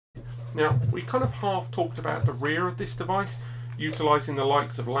Now, we kind of half talked about the rear of this device, utilising the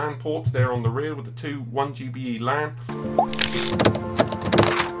likes of LAN ports there on the rear with the two 1 GBE LAN.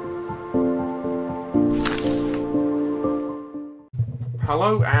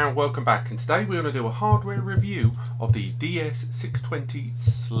 Hello and welcome back, and today we're going to do a hardware review of the DS620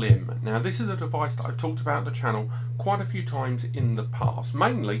 Slim. Now this is a device that I've talked about on the channel quite a few times in the past,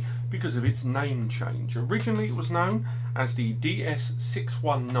 mainly because of its name change. Originally it was known as the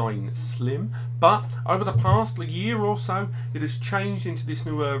DS619 Slim, but over the past year or so it has changed into this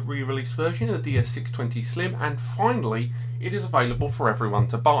newer re-release version of the DS620 Slim, and finally it is available for everyone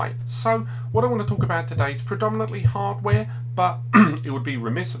to buy. So what I want to talk about today is predominantly hardware, but it would be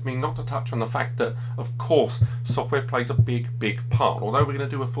remiss of me not to touch on the fact that, of course, software plays a big part. Although we're going to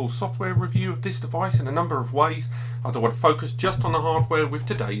do a full software review of this device in a number of ways, I want to focus just on the hardware with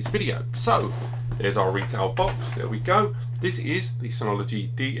today's video. So there's our retail box, there we go. This is the Synology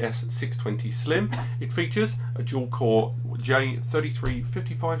DS620 Slim. It features a dual-core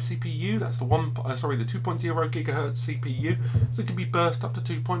J3355 CPU. That's the 2.0 GHz CPU. So it can be burst up to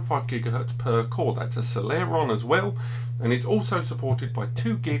 2.5 GHz per core. That's a Celeron as well, and it's also supported by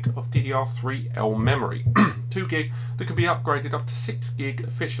 2 GB of DDR3L memory. 2 GB that can be upgraded up to 6 GB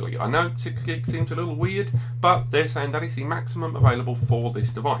officially. I know 6 GB seems a little weird, but they're saying that is the maximum available for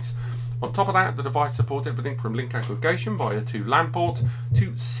this device. On top of that, the device supports everything from link aggregation via 2 LAN ports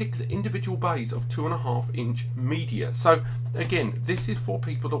to 6 individual bays of 2.5-inch media. So again, this is for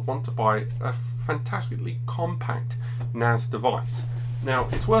people that want to buy a fantastically compact NAS device. Now,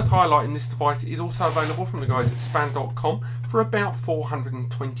 it's worth highlighting this device is also available from the guys at span.com for about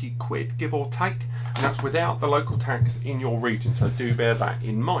 420 quid, give or take, and that's without the local tax in your region, so do bear that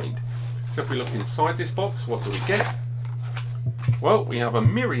in mind. So if we look inside this box, what do we get? Well, we have a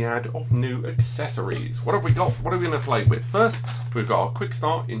myriad of new accessories. What have we got? What are we going to play with? First, we've got our quick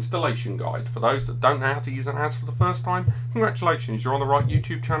start installation guide. For those that don't know how to use an NAS for the first time, congratulations, you're on the right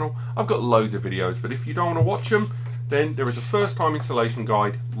YouTube channel. I've got loads of videos, but if you don't want to watch them, then there is a first time installation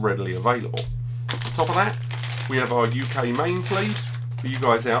guide readily available. On top of that, we have our UK mains lead. For you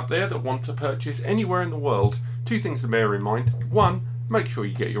guys out there that want to purchase anywhere in the world, 2 things to bear in mind. 1, make sure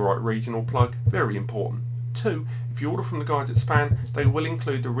you get your right regional plug, very important. 2, if you order from the guys at Span, they will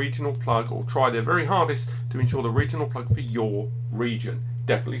include the regional plug, or try their very hardest to ensure the regional plug for your region.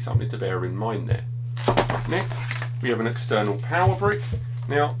 Definitely something to bear in mind there. Next, we have an external power brick.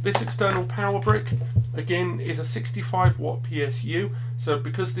 Now, this external power brick, again, is a 65 watt PSU. So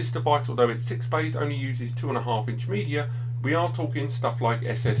because this device, although it's 6 bays, only uses 2.5-inch media, we are talking stuff like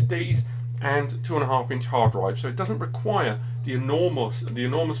SSDs and 2.5-inch hard drives, so it doesn't require the enormous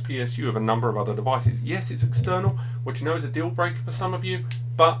PSU of a number of other devices. Yes, it's external, which I know is a deal breaker for some of you,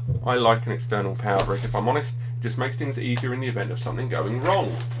 but I like an external power brick. If I'm honest, it just makes things easier in the event of something going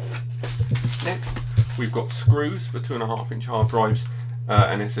wrong. Next, we've got screws for 2.5-inch hard drives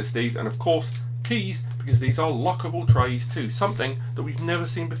and SSDs, and of course keys, because these are lockable trays too, something that we've never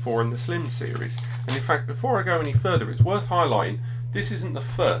seen before in the Slim series. And in fact, before I go any further, it's worth highlighting this isn't the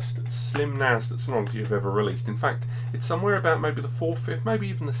first Slim NAS that Synology have ever released. In fact, it's somewhere about maybe the 4th, 5th, maybe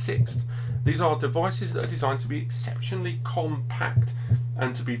even the 6th. These are devices that are designed to be exceptionally compact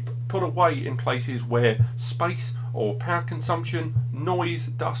and to be put away in places where space or power consumption, noise,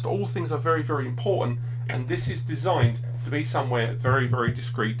 dust, all things are very important, and this is designed to be somewhere very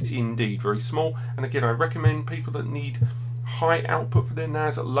discreet indeed, very small. And again, I recommend people that need high output for their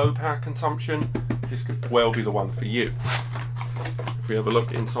NAS at low power consumption, this could well be the one for you. If we have a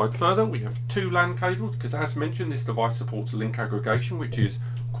look inside further, we have 2 LAN cables, because as mentioned, this device supports link aggregation, which is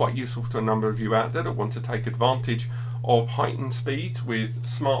quite useful to a number of you out there that want to take advantage of heightened speeds with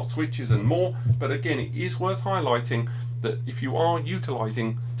smart switches and more. But again, it is worth highlighting that if you are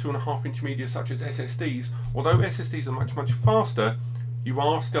utilising 2.5-inch media such as SSDs, although SSDs are much faster, you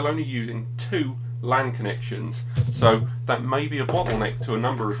are still only using 2 LAN connections, so that may be a bottleneck to a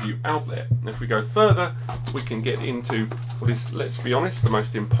number of you out there. And if we go further, we can get into what is, let's be honest, the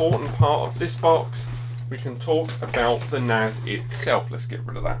most important part of this box. We can talk about the NAS itself. Let's get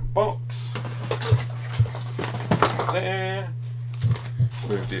rid of that box. There.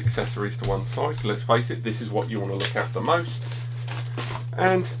 Move the accessories to one side. Let's face it, this is what you want to look at the most.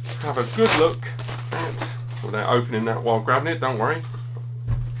 And have a good look at, without opening that while grabbing it, don't worry,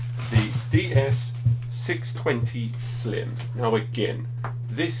 the DS620 Slim. Now again,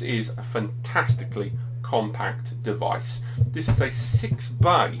 this is a fantastically compact device. This is a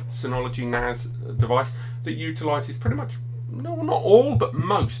 6-bay Synology NAS device that utilises pretty much, no, not all, but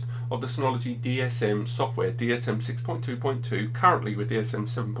most of the Synology DSM software, DSM 6.2.2, currently with DSM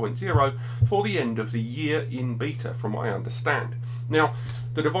 7.0 for the end of the year in beta, from what I understand. Now,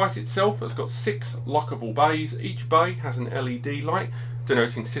 the device itself has got 6 lockable bays. Each bay has an LED light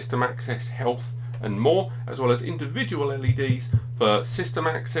denoting system access, health and more, as well as individual LEDs for system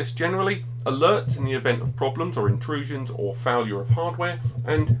access generally, alerts in the event of problems or intrusions or failure of hardware,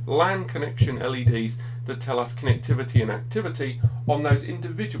 and LAN connection LEDs that tell us connectivity and activity on those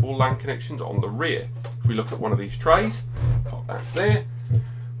individual LAN connections on the rear. If we look at one of these trays, pop that there,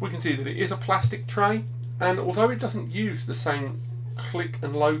 we can see that it is a plastic tray, and although it doesn't use the same click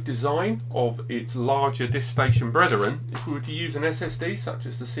and load design of its larger disk station brethren, if we were to use an SSD such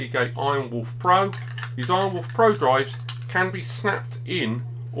as the Seagate IronWolf Pro, these IronWolf Pro drives can be snapped in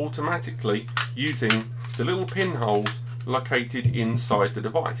automatically using the little pinholes located inside the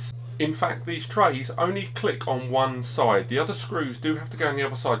device. In fact, these trays only click on one side. The other screws do have to go on the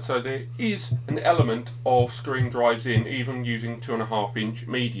other side, so there is an element of screwing drives in, even using 2.5-inch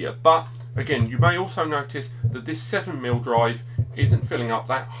media. But again, you may also notice that this 7mm drive isn't filling up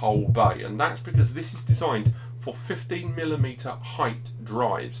that whole bay, and that's because this is designed for 15mm height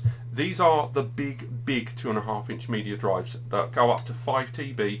drives. These are the big 2.5-inch media drives that go up to 5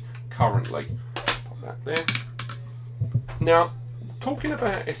 TB currently. Pop that there. Now, talking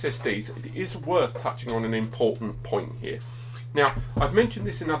about SSDs, it is worth touching on an important point here. Now, I've mentioned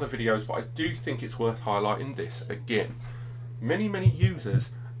this in other videos, but I do think it's worth highlighting this again. Many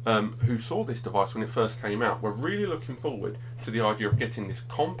users who saw this device when it first came out were really looking forward to the idea of getting this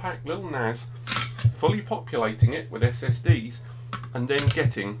compact little NAS, fully populating it with SSDs, and then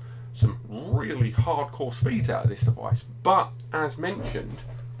getting some really hardcore speeds out of this device. But as mentioned,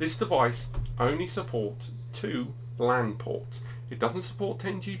 this device only supports 2 LAN ports. It doesn't support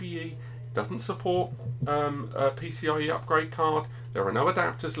 10 GBE, it doesn't support a PCIe upgrade card. There are no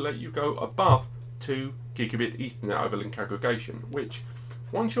adapters that let you go above 2 gigabit Ethernet over link aggregation, which,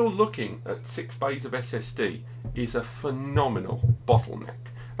 once you're looking at 6 bays of SSD, is a phenomenal bottleneck.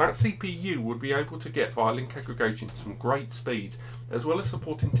 That CPU would be able to get via link aggregation some great speeds, as well as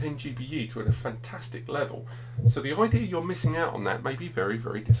supporting 10 GBE to a fantastic level. So the idea you're missing out on that may be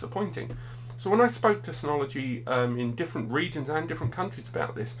very disappointing. So when I spoke to Synology in different regions and different countries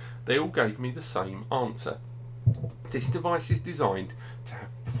about this, they all gave me the same answer. This device is designed to have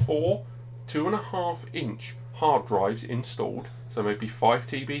 4 2.5-inch hard drives installed, so maybe 5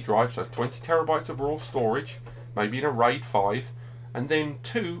 TB drives, so 20 terabytes of raw storage, maybe in a RAID 5, and then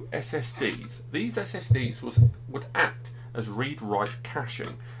 2 SSDs. These SSDs would act as read-write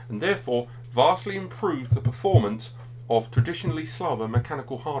caching, and therefore vastly improve the performance of traditionally slower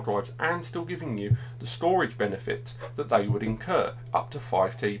mechanical hard drives, and still giving you the storage benefits that they would incur, up to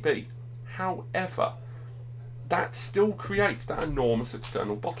 5 TB. However, that still creates that enormous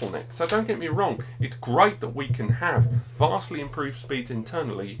external bottleneck. So don't get me wrong, it's great that we can have vastly improved speeds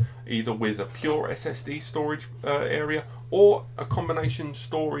internally, either with a pure SSD storage area or a combination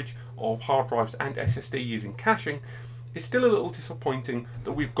storage of hard drives and SSD using caching. It's still a little disappointing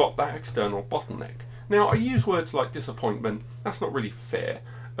that we've got that external bottleneck. Now, I use words like disappointment, that's not really fair.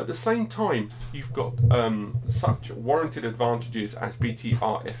 At the same time, you've got such warranted advantages as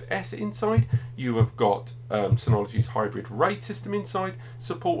BTRFS inside, you have got Synology's hybrid RAID system inside,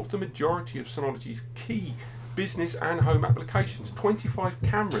 support of the majority of Synology's key business and home applications, 25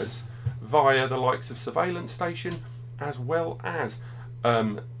 cameras via the likes of Surveillance Station, as well as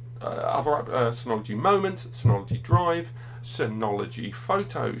other Synology Moment, Synology Drive, Synology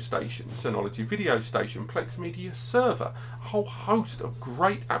Photo Station, Synology Video Station, Plex Media Server, a whole host of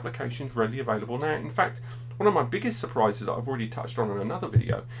great applications readily available now. In fact, one of my biggest surprises that I've already touched on in another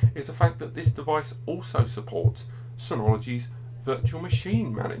video is the fact that this device also supports Synology's Virtual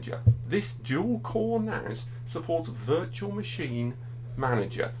Machine Manager. This dual-core NAS supports Virtual Machine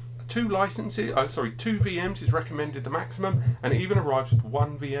Manager. 2 VMs is recommended the maximum, and it even arrives with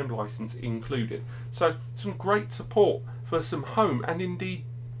 1 VM license included. So some great support for some home and indeed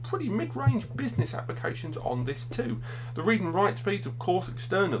pretty mid-range business applications on this too. The read and write speeds, of course,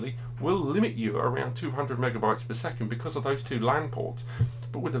 externally will limit you around 200 megabytes per second because of those 2 LAN ports.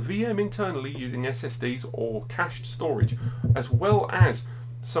 But with a VM internally using SSDs or cached storage, as well as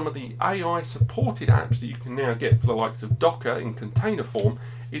some of the AI supported apps that you can now get for the likes of Docker in container form,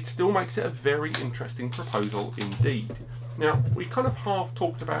 it still makes it a very interesting proposal indeed. Now, we kind of half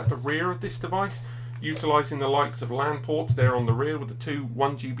talked about the rear of this device, utilising the likes of LAN ports there on the rear with the 2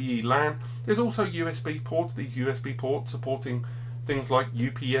 1 GBE LAN. There's also USB ports, these USB ports supporting things like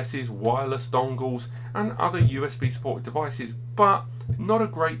UPSs, wireless dongles and other USB supported devices, but not a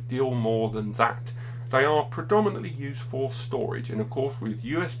great deal more than that. They are predominantly used for storage, and of course with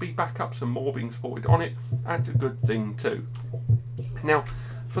USB backups and more being supported on it, that's a good thing too. Now,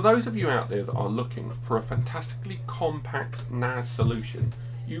 For those of you out there that are looking for a fantastically compact NAS solution,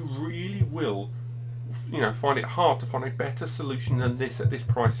 you really will find it hard to find a better solution than this at this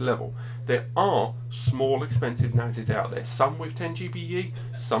price level. There are small expensive NASs out there, some with 10 GBE,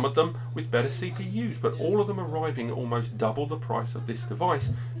 some of them with better CPUs, but all of them arriving at almost double the price of this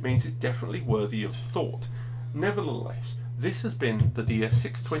device means it's definitely worthy of thought. Nevertheless, this has been the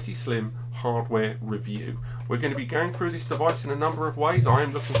DS620 Slim hardware review. We're going to be going through this device in a number of ways. I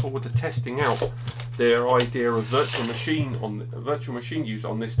am looking forward to testing out their idea of virtual machine use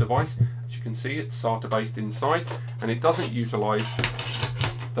on this device. As you can see, it's SATA based inside, and it doesn't utilize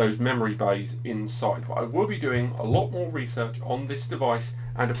those memory bays inside. But I will be doing a lot more research on this device,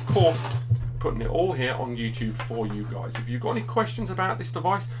 and of course putting it all here on YouTube for you guys. If you've got any questions about this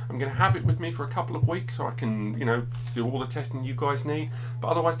device, I'm going to have it with me for a couple of weeks so I can, do all the testing you guys need. But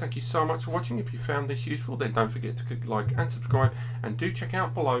otherwise, thank you so much for watching. If you found this useful, then don't forget to click like and subscribe, and do check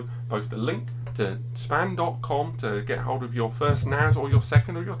out below both the link to span.com to get hold of your first NAS or your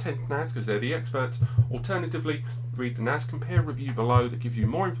second or your 10th NAS, because they're the experts. Alternatively, read the NAS Compare review below that gives you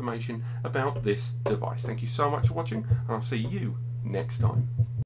more information about this device. Thank you so much for watching, and I'll see you next time.